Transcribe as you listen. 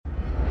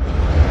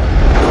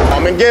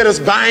Come and get us,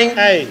 bang.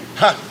 Hey,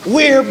 Huh.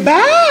 we're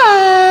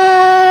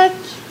back.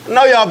 I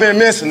know y'all been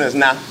missing us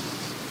now.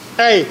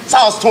 Hey,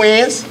 Sauce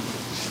Twins.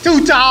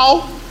 too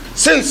tall.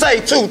 Sensei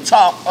too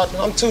tall.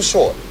 I'm too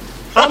short.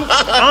 I'm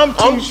too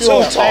I'm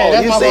short. too tall.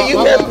 Hey, You see,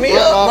 you messed me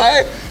up,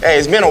 man. Hey,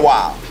 it's been a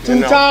while.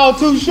 Too tall,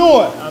 too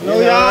short. I know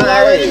y'all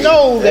already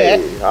know that.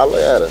 Hey,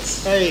 holla at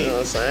us. Hey. You know what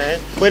I'm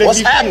saying? But What's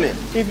happening?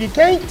 If you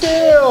can't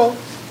tell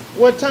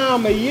what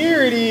time of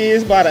year it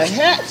is by the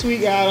hats we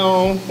got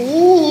on,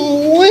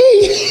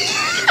 ooh-wee.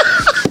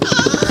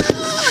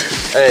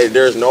 Hey,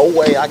 there's no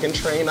way I can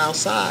train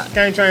outside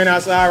Can't train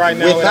outside right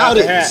now without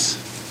it. the hat.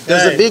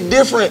 There's Hey. a big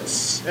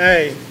difference.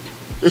 Hey,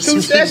 There's a two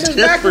big sessions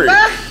back to difference.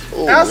 back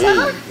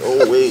outside.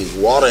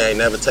 Water ain't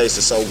never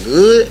tasted so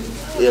good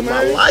in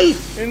my Man.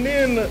 life. And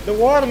then the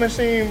water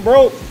machine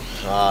broke.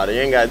 They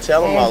ain't got to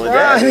tell them On all of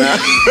that Friday.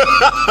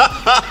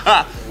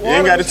 now. You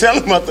ain't got to tell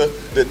them about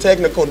the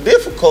technical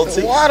difficulties.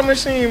 The water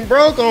machine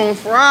broke on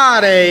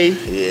Friday,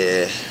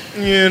 Yeah,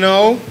 you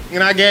know,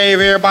 and I gave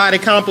everybody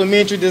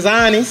complimentary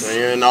designs.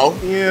 you know,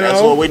 You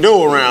that's know. what we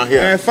do around here.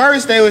 At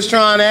first they was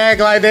trying to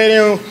act like they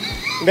didn't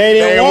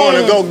They want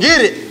to go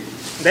get it.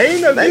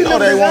 They They know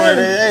they wanted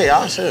it. it. Hey,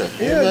 I sure.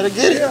 You better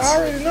get it. Yeah, I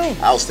already know.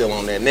 I was still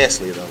on that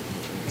Nestle though.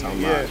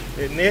 Talking Yeah, about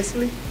at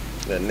Nestle.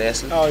 that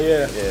Nestle. Oh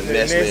yeah. Yeah, That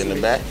Nestle in the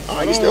back.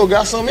 Oh, you still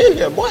got some in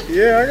there, boy.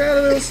 Yeah, I got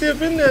a little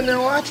sip in there.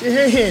 Now watch your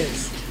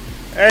hands.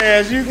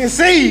 As you can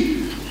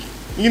see,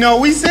 you know,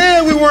 we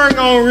said we weren't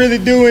gonna really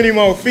do any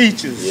more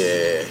features.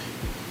 Yeah,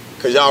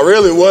 cause y'all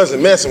really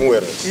wasn't messing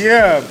with us.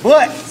 Yeah,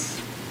 but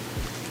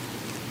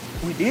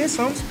we did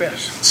something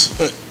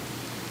special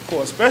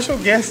for a special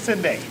guest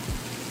today.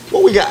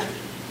 What we got?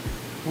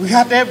 We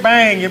got that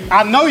bang.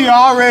 I know you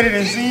already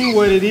done seen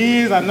what it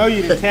is. I know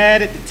you done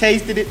had it,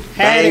 tasted it,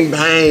 Bang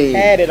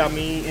had bang. it,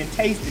 and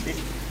tasted it.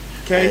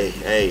 Okay?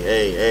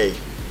 Hey.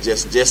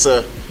 Just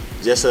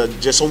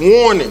a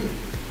warning.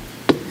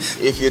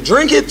 If you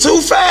drink it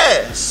too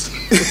fast,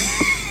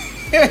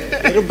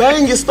 it'll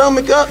bang your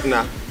stomach up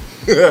now.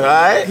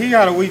 Alright? He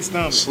got a weak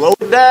stomach. Slow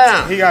it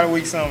down. He got a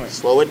weak stomach.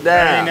 Slow it I ain't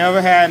down.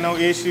 never had no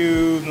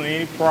issues, no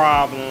any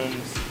problems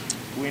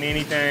with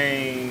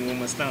anything with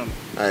my stomach.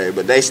 Hey,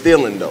 but they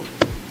stealing though.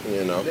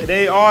 You know.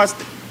 They are.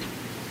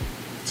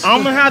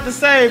 I'm gonna have to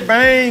say,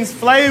 Bang's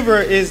flavor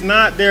is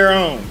not their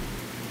own.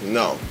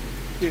 No.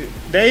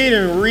 They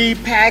done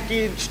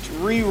repackaged,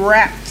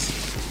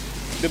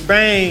 rewrapped the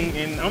Bang,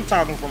 and I'm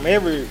talking from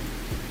every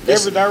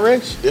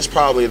direction. This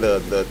probably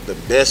the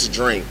best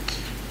drink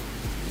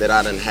that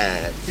I done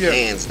had, Yeah.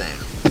 hands down.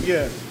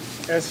 Yeah,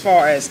 as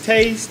far as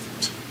taste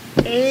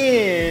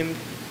and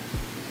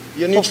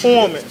Your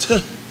performance.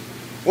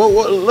 Well,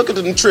 look at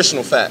the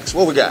nutritional facts.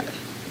 What we got?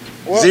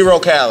 Well, 0 I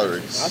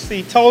calories.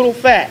 see total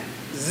fat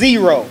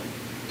 0.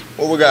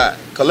 What we got?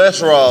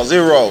 Cholesterol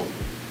 0.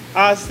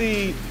 I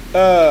see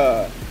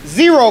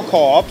 0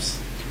 carbs.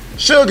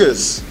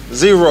 Sugars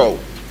 0.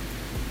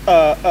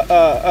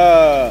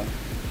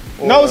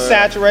 No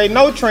saturated,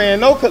 no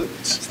trans,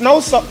 no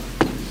salt.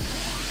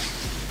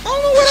 I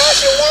don't know what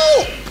else you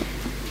want.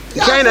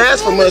 You can't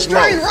ask for much more.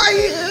 Right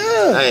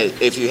here. Hey,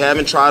 if you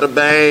haven't tried a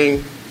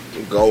Bang,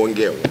 go and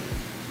get one.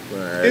 All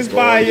right, It's go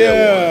by and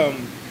get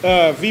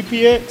one.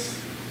 VPX.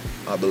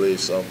 I believe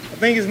so. I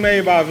think it's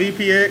made by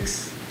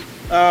VPX.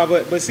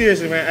 But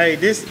seriously, man, hey,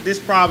 this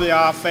probably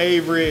our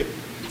favorite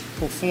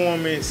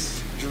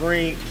performance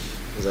drink.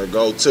 It's our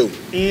go-to.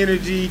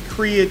 Energy,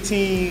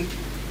 creatine,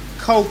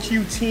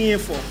 CoQ10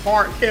 for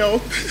heart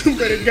health,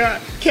 but it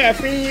got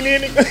caffeine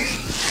in it.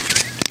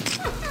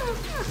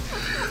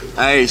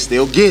 Hey,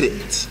 still get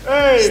it.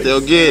 Hey, Still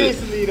get it.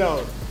 seriously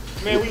though,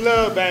 man, we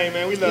love Bang,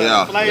 man. We love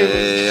Yeah, the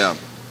flavors. yeah.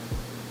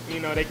 You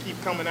know, they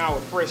keep coming out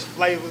with fresh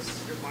flavors.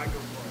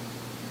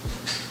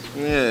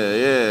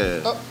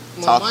 Yeah. Oh,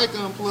 my Talk- mic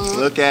unplugged.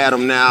 Look at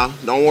them now.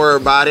 Don't worry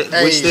about it.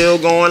 Hey. We still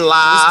going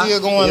live. We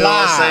still going you know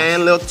live. What I'm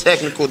saying? Little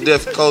technical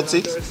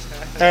difficulties.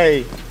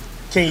 Hey,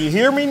 can you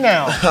hear me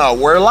now?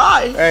 We're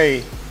live.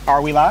 Hey,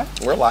 are we live?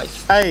 We're live.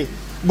 Hey,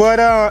 but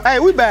hey,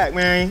 we back,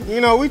 man.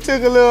 You know, we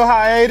took a little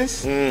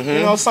hiatus. Mm-hmm. You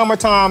know,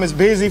 summertime is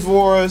busy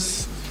for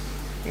us.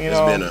 You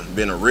know, It's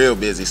been a real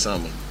busy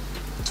summer.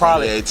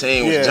 probably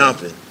 2018 was yeah,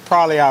 jumping.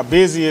 Probably our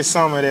busiest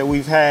summer that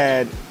we've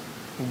had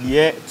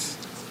yet.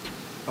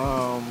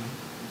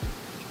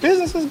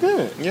 Business is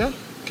good. Yeah,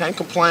 can't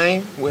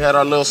complain. We had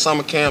our little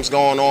summer camps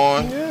going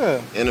on.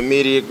 Yeah.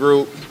 Intermediate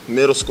group,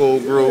 middle school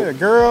Yeah, group,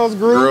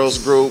 girls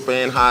group,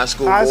 and high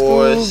school high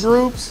boys. school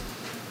groups.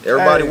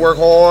 Everybody Hey. work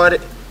hard.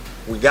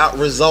 We got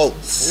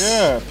results.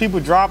 Yeah,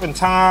 people dropping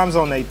times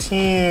on their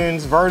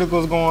 10s,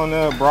 verticals going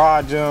up,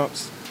 broad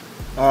jumps.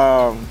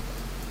 Man,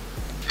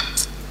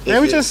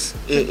 we just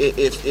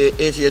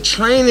if you're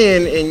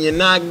training and you're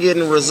not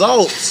getting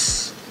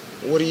results,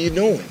 what are you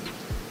doing?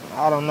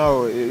 I don't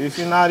know. If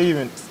you're not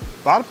even,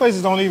 a lot of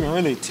places don't even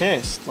really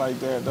test like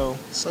that though.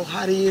 So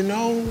how do you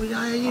know?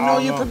 How you I know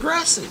don't you're know.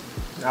 progressing?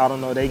 I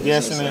don't know. They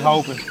guessing and what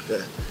I'm hoping,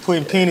 saying?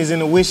 putting pennies in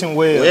the wishing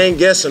We well. ain't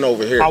guessing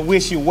over here. I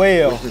wish you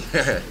well.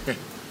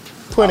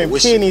 Putting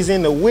wish you- pennies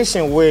in the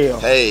wishing well.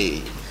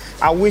 Hey,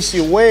 I wish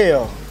you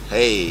well.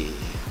 hey.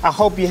 I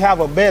hope you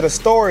have a better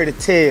story to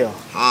tell.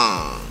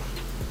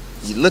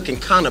 You looking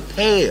kind of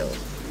pale.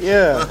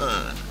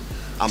 Yeah.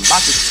 I'm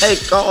about to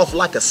take off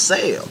like a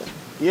sail.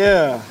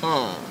 Yeah.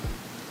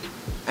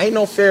 Ain't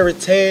no fairy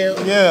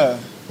tale. Yeah.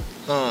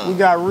 We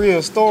got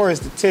real stories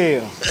to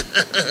tell.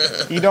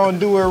 You don't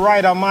do it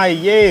right, I might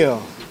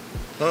yell.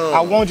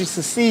 I want you to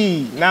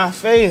succeed, not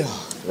fail.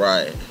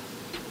 Right.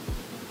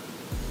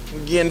 We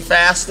getting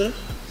faster.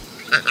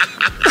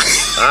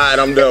 All right,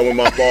 I'm done with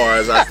my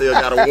bars. I still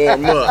gotta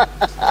warm up.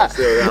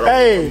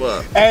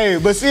 Hey,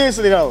 but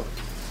seriously though,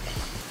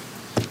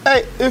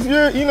 hey,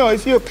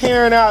 if you're a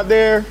parent out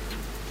there,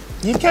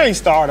 you can't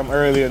start them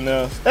early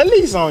enough. At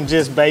least on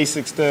just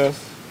basic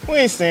stuff. We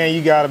ain't saying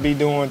you gotta be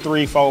doing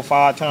 3, 4,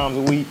 5 times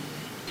a week,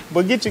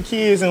 but get your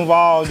kids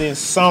involved in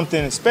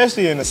something,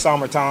 especially in the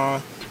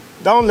summertime.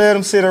 Don't let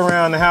them sit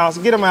around the house.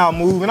 Get them out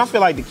moving. I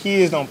feel like the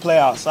kids don't play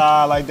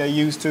outside like they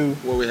used to.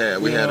 What we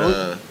had?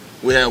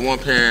 We had one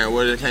parent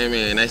where they came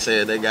in. They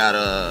said they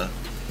got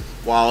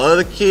while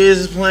other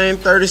kids is playing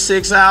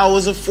 36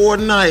 hours of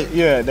Fortnite.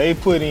 Yeah, they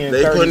put in.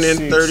 They putting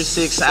in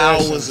 36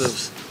 hours of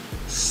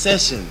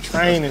sessions.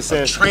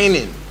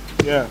 Training.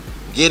 Yeah.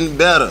 Getting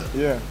better.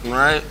 Yeah.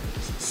 Right.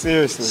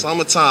 Seriously.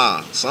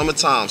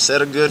 Summertime.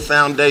 Set a good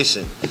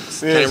foundation.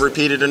 Seriously. Can't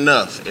repeat it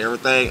enough.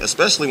 Everything,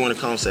 especially when it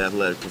comes to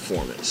athletic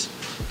performance,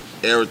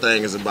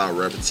 everything is about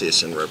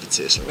repetition.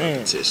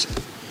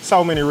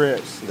 So many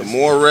reps. The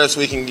more reps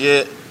we can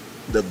get,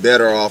 the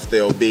better off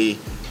they'll be,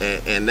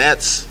 and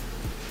that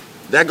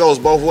goes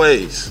both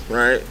ways,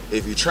 right?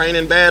 If you train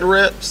in bad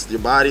reps, your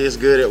body is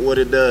good at what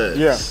it does.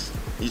 Yeah.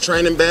 You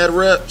train in bad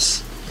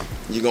reps,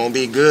 you're gonna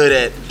be good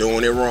at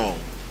doing it wrong.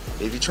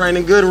 If you train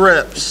in good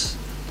reps,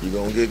 you're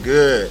gonna get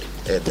good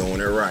at doing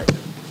it right.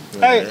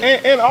 Hey,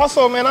 and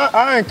also, man,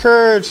 I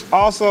encourage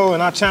also,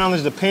 and I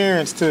challenge the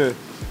parents to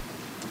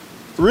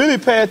really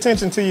pay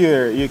attention to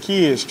your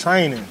kids'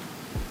 training.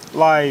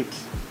 Like,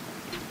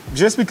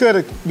 just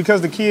because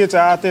the kids are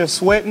out there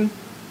sweating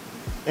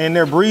and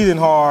they're breathing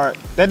hard,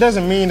 that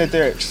doesn't mean that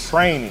they're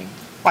training.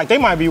 Like, they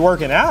might be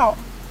working out,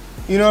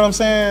 you know what I'm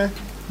saying?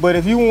 But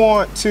if you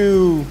want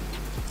to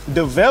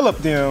develop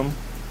them,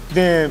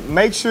 then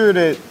make sure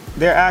that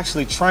they're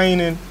actually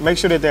training, make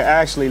sure that they're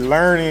actually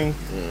learning.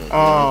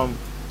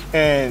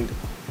 And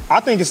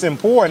I think it's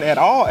important at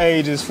all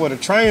ages for the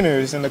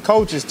trainers and the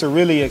coaches to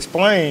really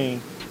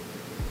explain,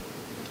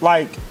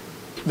 like,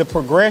 the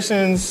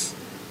progressions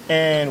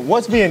and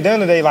what's being done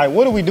today. Like,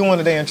 what are we doing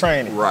today in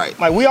training? Right.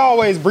 Like, we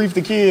always brief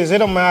the kids. It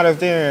don't matter if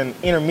they're in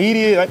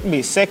intermediate, like, it can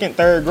be 2nd,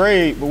 3rd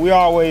grade, but we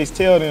always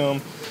tell them,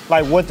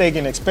 like, what they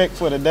can expect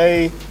for the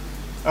day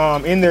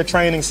in their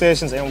training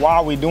sessions and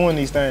why we doing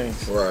these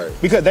things. Right.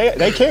 Because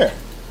they care.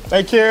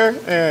 They care,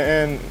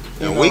 and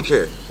we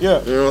care.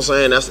 Yeah. You know what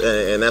I'm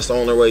saying? That's the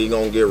only way you're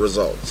gonna get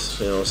results.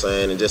 You know what I'm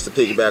saying? And just to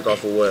piggyback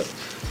off of what,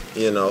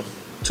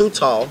 too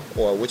tall,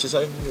 or what you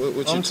say?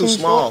 What you too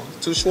small?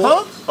 Too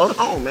short? Huh?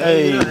 Oh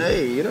man.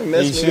 Hey, you done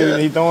messed me up.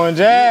 He throwing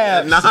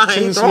jabs. Nah, I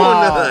ain't throwing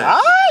nothing.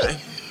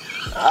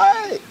 All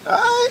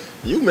right.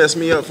 You messed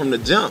me up from the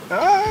jump. All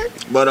right.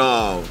 But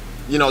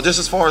just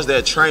as far as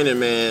that training,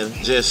 man,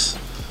 just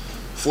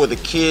for the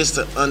kids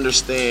to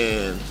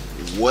understand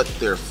what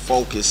their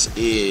focus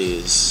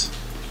is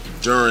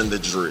during the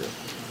drill,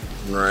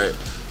 right?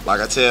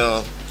 Like I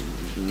tell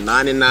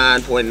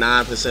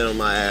 99.9% of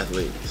my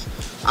athletes,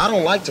 I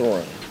don't like to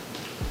run.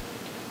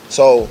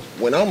 So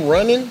when I'm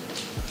running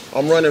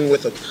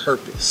with a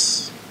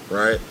purpose,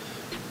 right?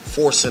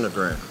 Forcing the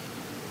ground,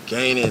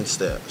 gaining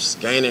steps,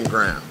 gaining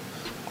ground,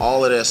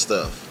 all of that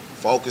stuff.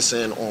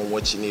 Focusing on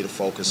what you need to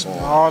focus on.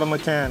 All the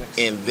mechanics.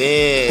 And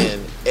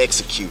then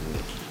executing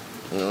it.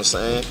 You know what I'm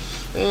saying?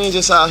 They ain't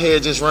just out here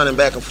just running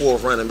back and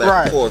forth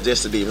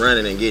just to be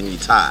running and getting you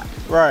tired.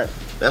 Right.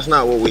 That's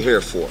not what we're here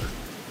for.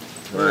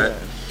 Right? Yeah.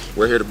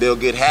 We're here to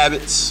build good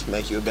habits,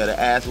 make you a better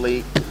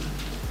athlete,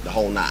 the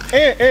whole nine.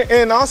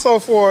 And also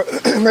for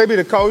maybe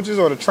the coaches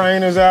or the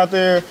trainers out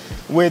there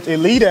with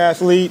elite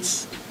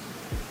athletes,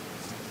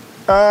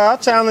 I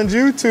challenge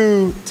you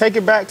to take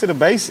it back to the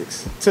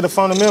basics, to the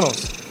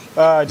fundamentals.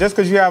 Just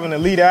because you have an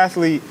elite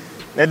athlete,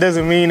 that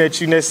doesn't mean that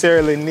you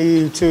necessarily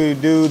need to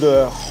do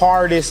the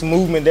hardest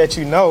movement that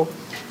you know.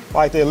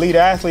 Like the elite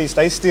athletes,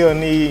 they still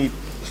need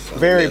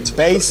very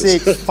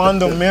basic,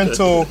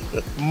 fundamental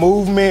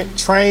movement,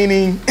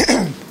 training,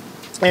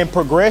 and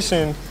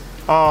progression,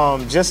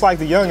 just like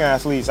the young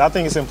athletes. I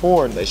think it's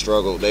important. They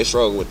struggle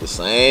with the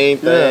same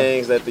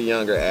things that the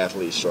younger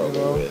athletes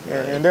struggle with.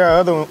 And there are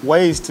other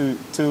ways to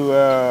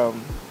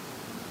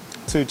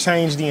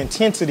change the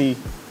intensity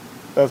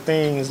of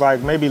things, like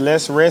maybe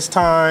less rest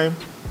time,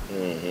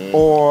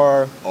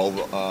 or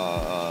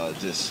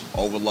just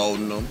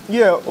overloading them.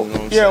 Yeah,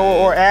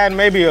 or add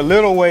maybe a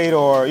little weight,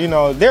 or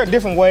there are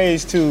different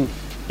ways to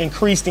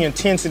increase the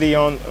intensity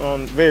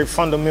on very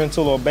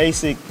fundamental or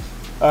basic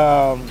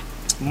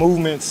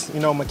movements,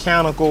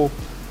 mechanical.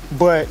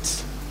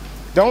 But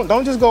don't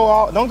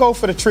go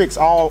for the tricks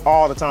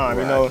all the time.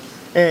 Right.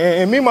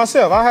 And me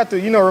myself, I have to,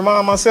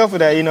 remind myself of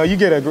that. You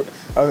get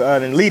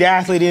an elite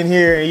athlete in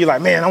here, and you're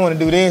like, man, I want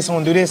to do this,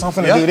 I'm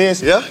finna do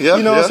this. Yeah.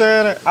 You know what I'm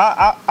saying?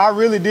 I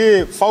really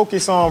did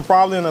focus on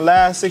probably in the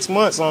last 6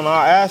 months on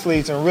our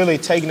athletes and really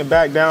taking it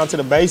back down to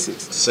the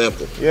basics.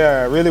 Simple.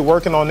 Yeah, really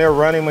working on their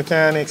running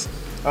mechanics,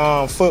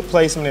 foot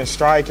placement and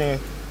striking,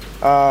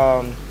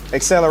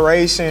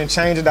 acceleration,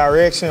 change of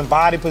direction,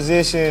 body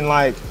position,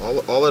 like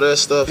all of that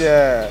stuff.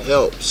 Yeah.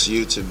 Helps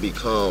you to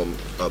become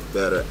a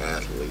better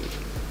athlete.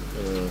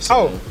 You know what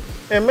I'm saying?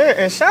 And man,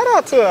 and shout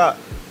out to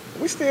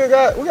we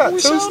got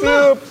two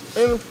still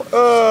in.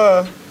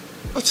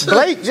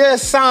 Blake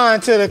just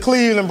signed to the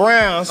Cleveland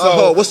Browns.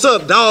 So what's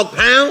up, dog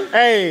pound?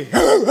 Hey,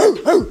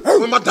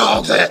 where my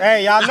dogs at?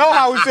 Hey, y'all know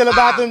how we feel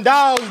about them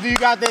dogs. Do you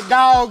got that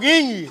dog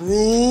in you?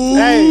 Ooh.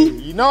 Hey,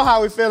 you know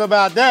how we feel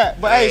about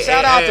that. But hey,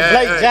 shout out to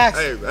Blake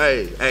Jackson.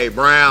 Hey,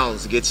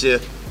 Browns, get your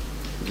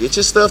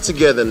stuff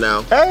together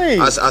now. Hey,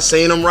 I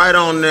seen him right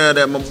on there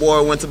that my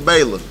boy went to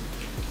Baylor.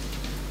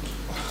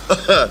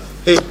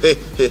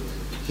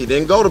 He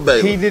didn't go to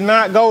Baylor. He did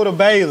not go to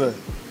Baylor.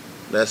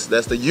 That's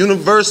the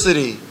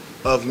University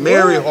of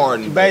Mary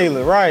Hardin.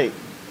 Baylor, right.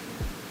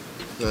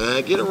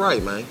 Get it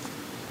right, man.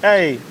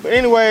 Hey, but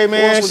anyway,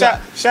 man,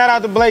 shout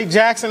out to Blake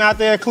Jackson out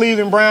there at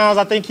Cleveland Browns.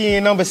 I think he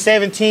in number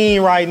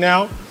 17 right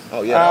now.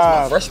 Oh, yeah,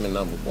 that's my freshman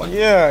number, boy.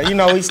 Yeah,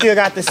 he still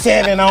got the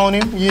 7 on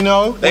him, They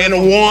in the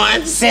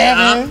 1.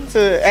 7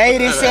 to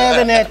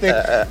 87 at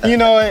the,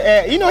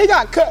 he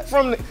got cut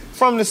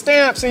from the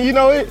stamps, and,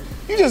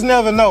 you just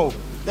never know.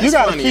 That's you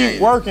gotta funny,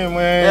 keep working,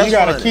 man. That's you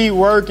gotta funny. keep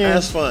working.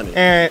 That's funny.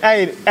 And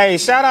hey,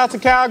 shout out to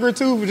Calgary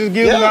too for just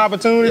giving the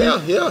opportunity.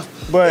 Yeah.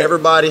 But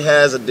everybody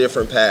has a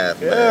different path,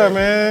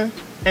 man.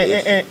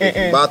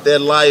 If about that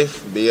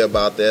life, be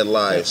about that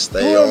life.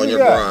 Stay on your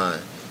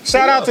grind.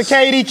 Shout out to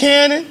KD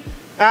Cannon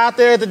out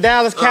there at the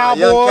Dallas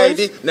Cowboys.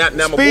 Young KD.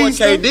 Now my boy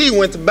KD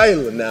went to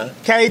Baylor now.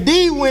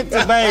 KD went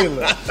to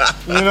Baylor.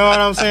 You know what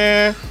I'm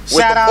saying?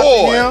 Shout out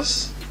to him.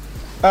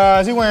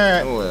 Is he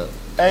wearing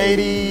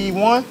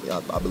 81?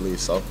 Yeah, I believe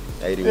so.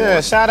 81.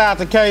 Yeah, shout out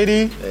to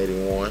KD.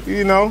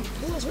 81.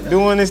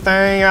 Doing this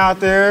thing out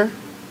there.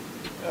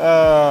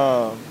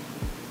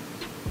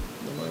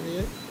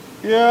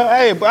 Yeah,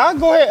 hey, but I'll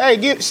go ahead. Hey,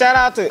 give shout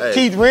out to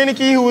Keith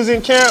Renicky, who was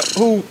in camp,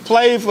 who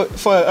played for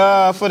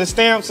the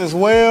Stamps as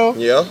well.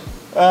 Yeah.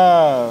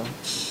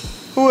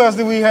 Who else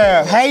did we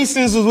have?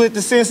 Hastings was with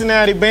the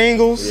Cincinnati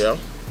Bengals. Yeah.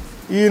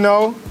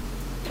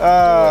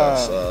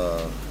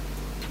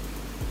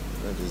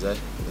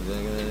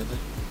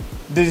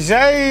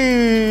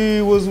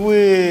 DeJay was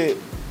with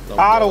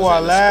Ottawa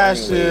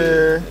last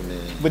year,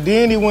 but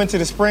then he went to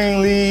the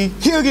Spring League.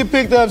 He'll get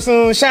picked up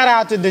soon. Shout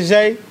out to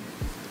DeJay.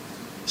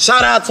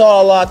 Shout out to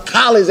all our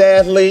college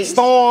athletes.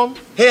 Storm.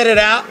 Headed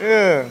out.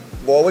 Yeah.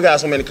 Boy, we got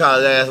so many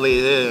college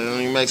athletes, it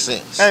don't even make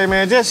sense. Hey,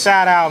 man, just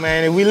shout out,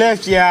 man. If we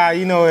left you out,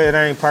 it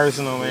ain't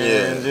personal, man.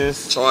 Yeah.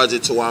 Just charge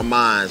it to our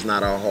minds,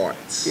 not our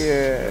hearts.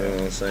 Yeah. You know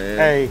what I'm saying?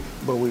 Hey,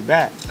 but we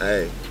back.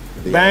 Hey.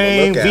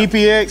 Bang,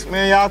 VPX,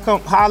 man, y'all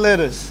come holler at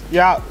us.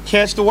 Y'all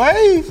catch the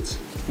wave.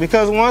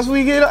 Because once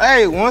we get up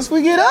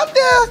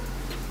there,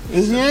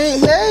 if you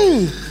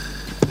ain't,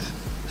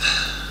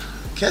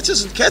 catch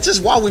us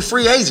while we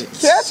free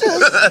agents. Catch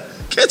us.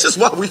 Catch us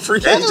while we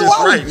free agents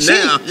right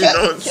now. You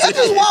know what I'm saying? Catch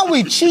us while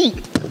we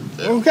cheap.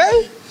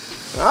 Okay?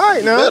 All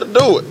right, now. Better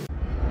do it.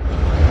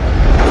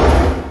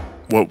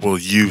 What will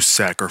you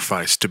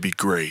sacrifice to be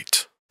great?